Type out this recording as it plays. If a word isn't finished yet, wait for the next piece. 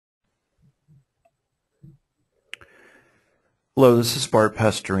Hello, this is Bart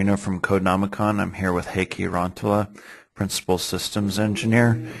Pastorino from Codenomicon. I'm here with Heikki Rantala, Principal Systems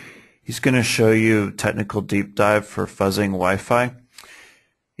Engineer. He's going to show you technical deep dive for fuzzing Wi-Fi.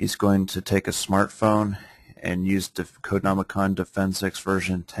 He's going to take a smartphone and use Codenomicon Defensics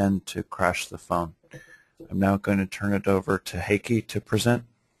version 10 to crash the phone. I'm now going to turn it over to Heikki to present.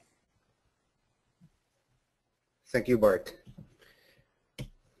 Thank you, Bart.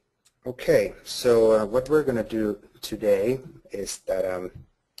 Okay, so what we're going to do today is that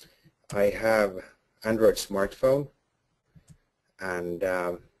I have Android smartphone, and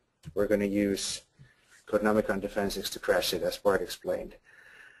we're going to use Codenomicon Defensics to crash it, as Bart explained.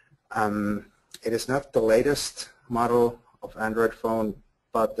 It is not the latest model of Android phone,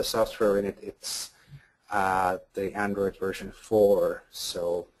 but the software in it, it's the Android version 4,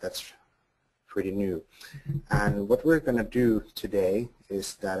 so that's pretty new. And what we're going to do today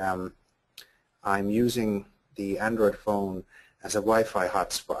is that I'm using the Android phone as a Wi-Fi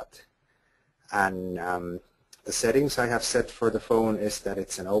hotspot. And the settings I have set for the phone is that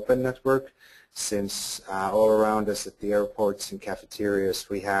it's an open network, since all around us at the airports and cafeterias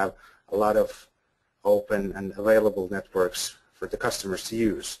we have a lot of open and available networks for the customers to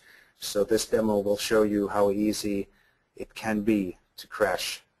use. So this demo will show you how easy it can be to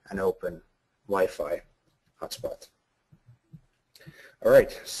crash an open Wi-Fi hotspot. All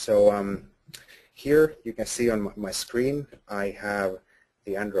right, so here you can see on my screen I have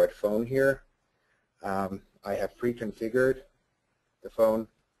the Android phone here. I have pre-configured the phone.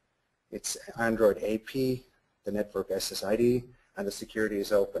 It's Android AP, the network SSID, and the security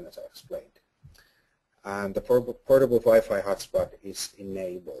is open, as I explained. And the portable Wi-Fi hotspot is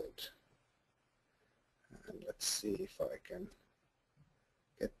enabled. And let's see if I can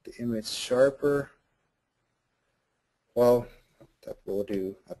get the image sharper. Well, that will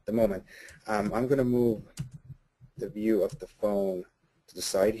do at the moment. I'm going to move the view of the phone to the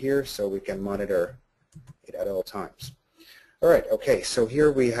side here so we can monitor it at all times. All right, okay, so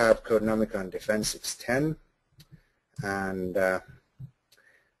here we have Codenomicon Defensics 10, and on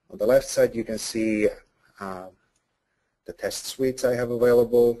the left side you can see the test suites I have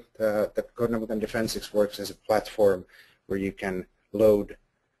available. The Codenomicon Defensics works as a platform where you can load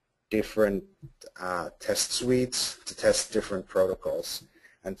different test suites to test different protocols.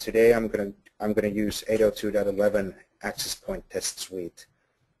 And today I'm going to use 802.11 access point test suite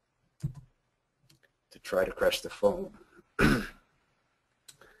to try to crash the phone.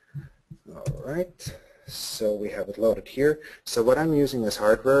 All right, so we have it loaded here. So what I'm using as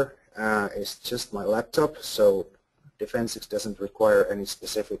hardware is just my laptop. So Defensics doesn't require any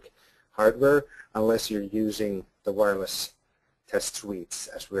specific hardware unless you're using the wireless test suites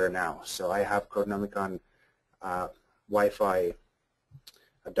as we are now. So I have Codenomicon Wi-Fi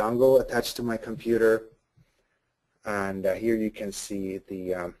dongle attached to my computer, and here you can see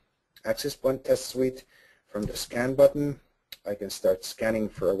the access point test suite. From the scan button I can start scanning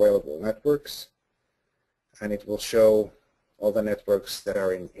for available networks, and it will show all the networks that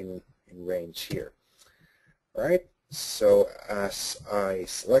are in range here. All right, so as I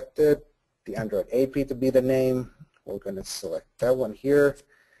selected the Android AP to be the name, we're going to select that one here,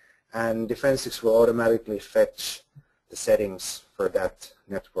 and Defensics will automatically fetch the settings for that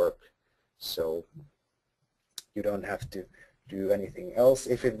network, so you don't have to do anything else.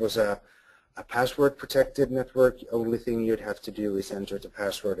 If it was a password protected network, the only thing you'd have to do is enter the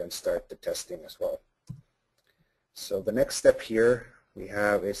password and start the testing as well. So the next step here we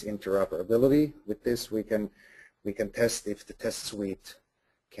have is interoperability. With this we can test if the test suite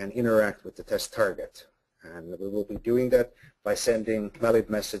can interact with the test target. And we will be doing that by sending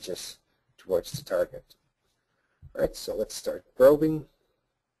valid messages towards the target. All right, so let's start probing.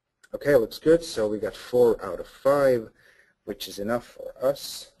 Okay, looks good. So we got 4 out of 5, which is enough for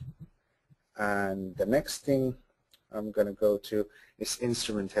us. And the next thing I'm going to go to is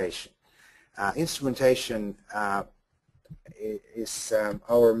instrumentation. Instrumentation is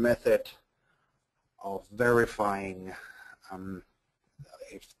our method of verifying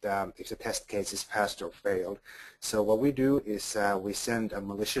if the test case is passed or failed. So what we do is we send a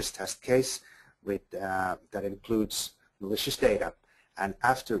malicious test case with that includes malicious data, and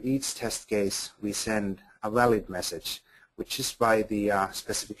after each test case we send a valid message, which is by the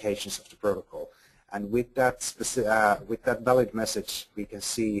specifications of the protocol. And with that valid message we can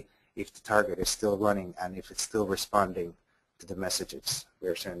see if the target is still running and if it's still responding to the messages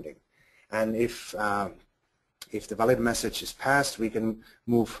we're sending. And if the valid message is passed, we can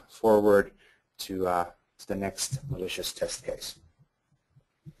move forward to the next malicious test case.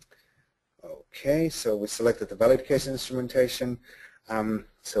 Okay, so we selected the valid case instrumentation.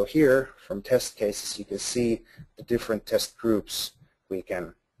 So here, from test cases, you can see the different test groups we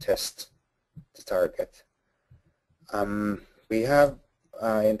can test the target. We have,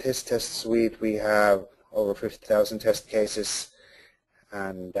 in this test suite, we have over 50,000 test cases,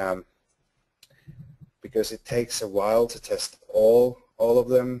 and because it takes a while to test all of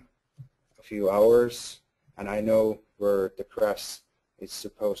them, a few hours, and I know where the crash is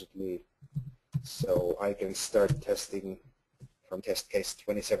supposedly, so I can start testing from test case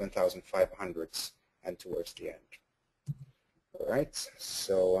 27,500 and towards the end. All right,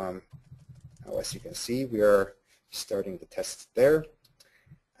 so now as you can see, we are starting the test there,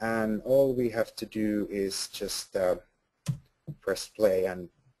 and all we have to do is just press play and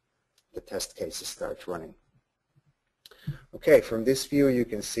the test cases start running. Okay, from this view you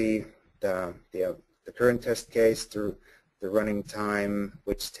can see the current test case, through the running time,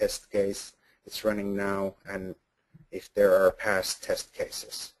 which test case it's running now, and if there are past test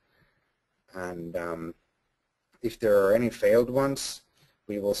cases. And if there are any failed ones,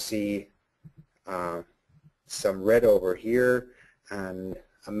 we will see some red over here and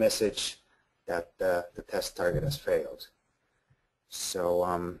a message that the test target has failed.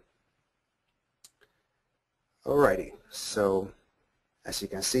 So alrighty, so as you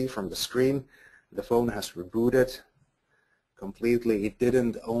can see from the screen, the phone has rebooted completely. It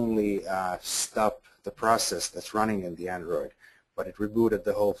didn't only stop the process that's running in the Android, but it rebooted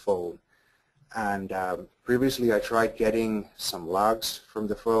the whole phone. And previously I tried getting some logs from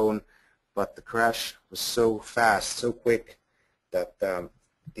the phone, but the crash was so fast, so quick, that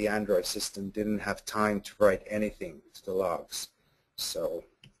the Android system didn't have time to write anything to the logs. So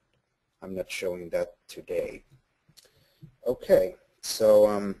I'm not showing that today. Okay,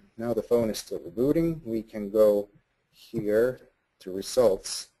 so now the phone is still rebooting. We can go here to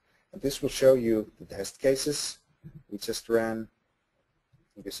results, and this will show you the test cases we just ran.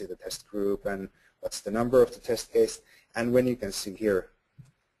 You can see the test group and what's the number of the test case, and when you can see here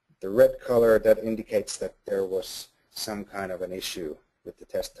the red color, that indicates that there was some kind of an issue with the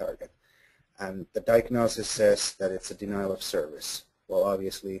test target, and the diagnosis says that it's a denial of service. Well,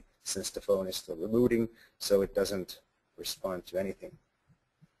 obviously, since the phone is still rebooting, so it doesn't respond to anything.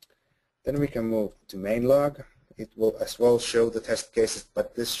 Then we can move to main log. It will as well show the test cases,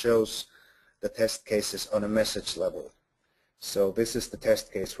 but this shows the test cases on a message level. So this is the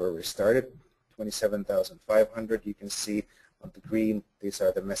test case where we started, 27,500. You can see on the green, these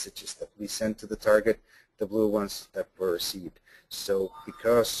are the messages that we sent to the target, the blue ones that were received. So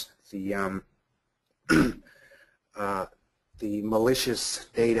because the the malicious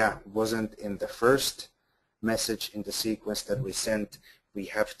data wasn't in the first message in the sequence that we sent, we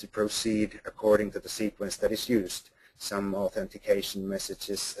have to proceed according to the sequence that is used. Some authentication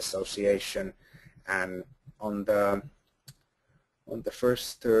messages, association, and on the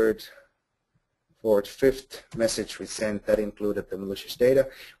first, third, fourth, fifth message we sent that included the malicious data.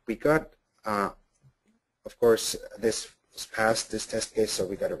 We got, of course, this was passed, this test case, so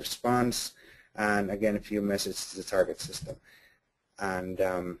we got a response, and again a few messages to the target system. And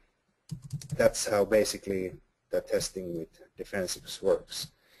that's how basically the testing with Defensics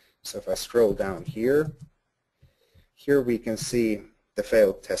works. So if I scroll down here, we can see the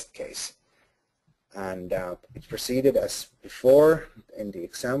failed test case. And it proceeded as before in the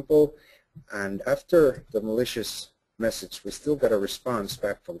example, and after the malicious message we still got a response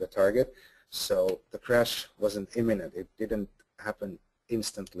back from the target, so the crash wasn't imminent, it didn't happen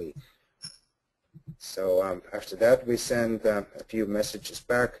instantly. So after that we sent a few messages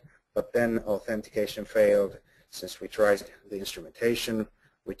back, but then authentication failed since we tried the instrumentation,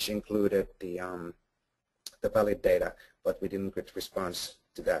 which included the valid data, but we didn't get response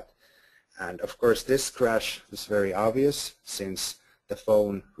to that. And of course this crash was very obvious since the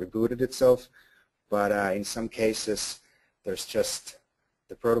phone rebooted itself, but in some cases there's just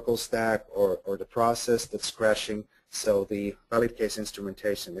the protocol stack or the process that's crashing, so the valid case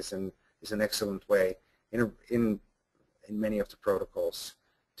instrumentation is an excellent way in many of the protocols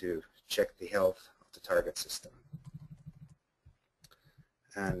to check the health of the target system.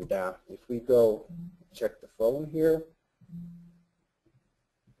 And if we go check the phone here,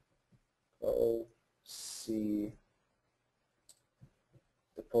 go see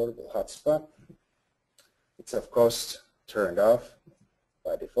the portable hotspot. It's of course turned off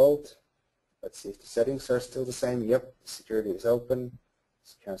by default. Let's see if the settings are still the same. Yep, security is open.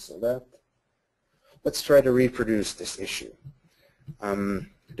 Let's cancel that. Let's try to reproduce this issue.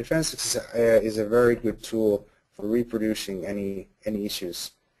 Defensics is a very good tool for reproducing any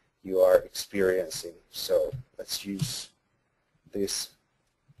issues you are experiencing. So let's use this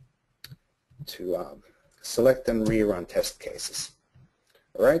to select and rerun test cases.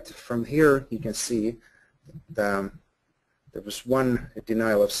 All right, from here you can see there was one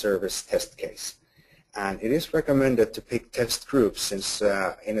denial of service test case. And it is recommended to pick test groups since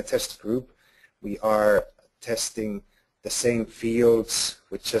in a test group we are testing the same fields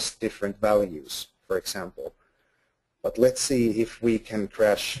with just different values, for example. But let's see if we can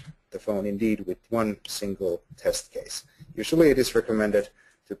crash the phone indeed with one single test case. Usually it is recommended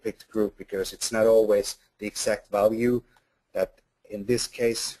to pick the group because it's not always the exact value that in this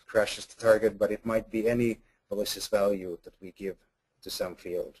case crashes the target, but it might be any malicious value that we give to some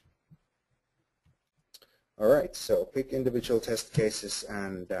field. Alright, so pick individual test cases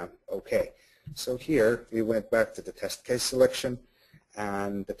and OK. So here we went back to the test case selection,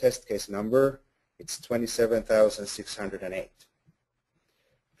 and the test case number, it's 27,608.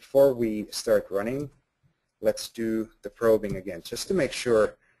 Before we start running, let's do the probing again, just to make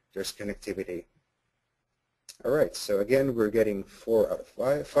sure there's connectivity. Alright, so again we're getting 4 out of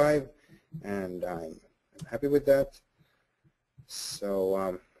 5, and I'm happy with that.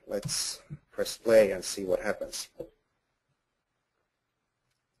 So let's press play and see what happens.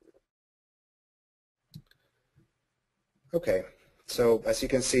 Okay, so as you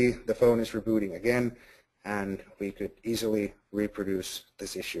can see, the phone is rebooting again, and we could easily reproduce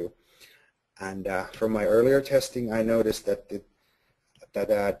this issue. And from my earlier testing, I noticed that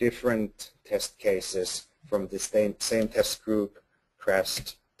different test cases from the same test group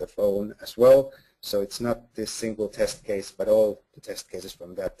crashed the phone as well. So it's not this single test case, but all the test cases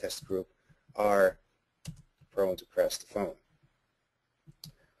from that test group are prone to crash the phone.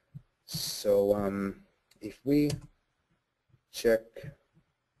 So if we check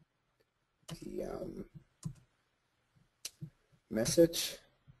the message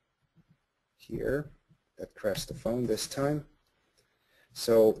here that crashed the phone this time.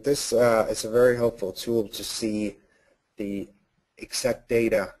 So this is a very helpful tool to see the exact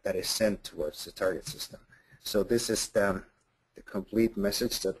data that is sent towards the target system. So this is the complete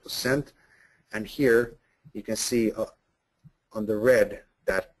message that was sent, and here you can see on the red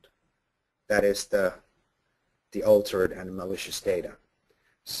that is the altered and malicious data.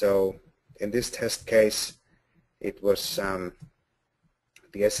 So in this test case it was the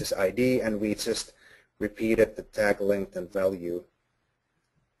SSID, and we just repeated the tag length and value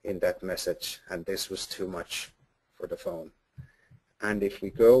in that message, and this was too much for the phone. And if we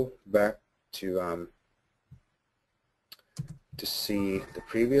go back to see the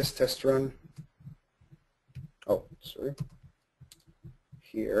previous test run, oh sorry,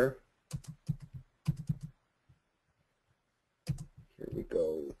 here we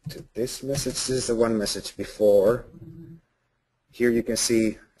go to this message. This is the one message before. Here you can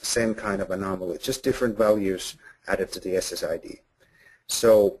see the same kind of anomaly, just different values added to the SSID.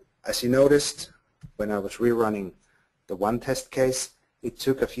 So as you noticed, when I was rerunning the one test case, it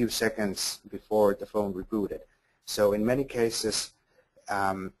took a few seconds before the phone rebooted. So in many cases,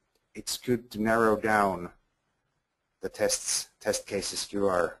 it's good to narrow down the test cases you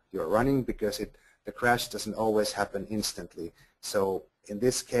are running, because the crash doesn't always happen instantly. So in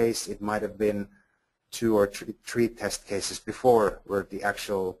this case, it might have been 2 or 3 test cases before where the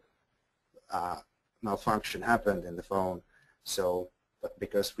actual malfunction happened in the phone. So, but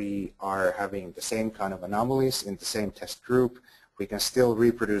because we are having the same kind of anomalies in the same test group, we can still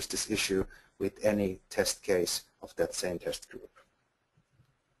reproduce this issue with any test case of that same test group.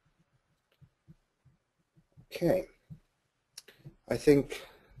 Okay, I think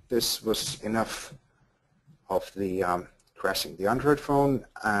this was enough of the crashing the Android phone,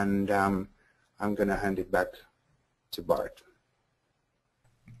 and I'm going to hand it back to Bart.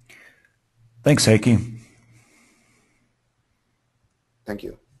 Thanks, Heikki. Thank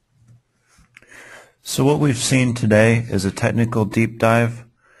you. So what we've seen today is a technical deep dive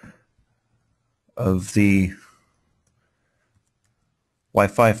of the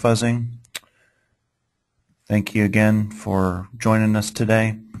Wi-Fi fuzzing. Thank you again for joining us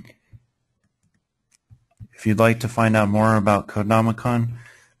today. If you'd like to find out more about Codenomicon,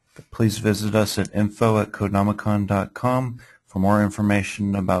 please visit us at info@codenomicon.com for more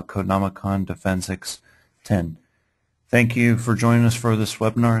information about Codenomicon Defensics 10. Thank you for joining us for this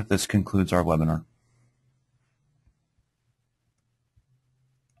webinar. This concludes our webinar.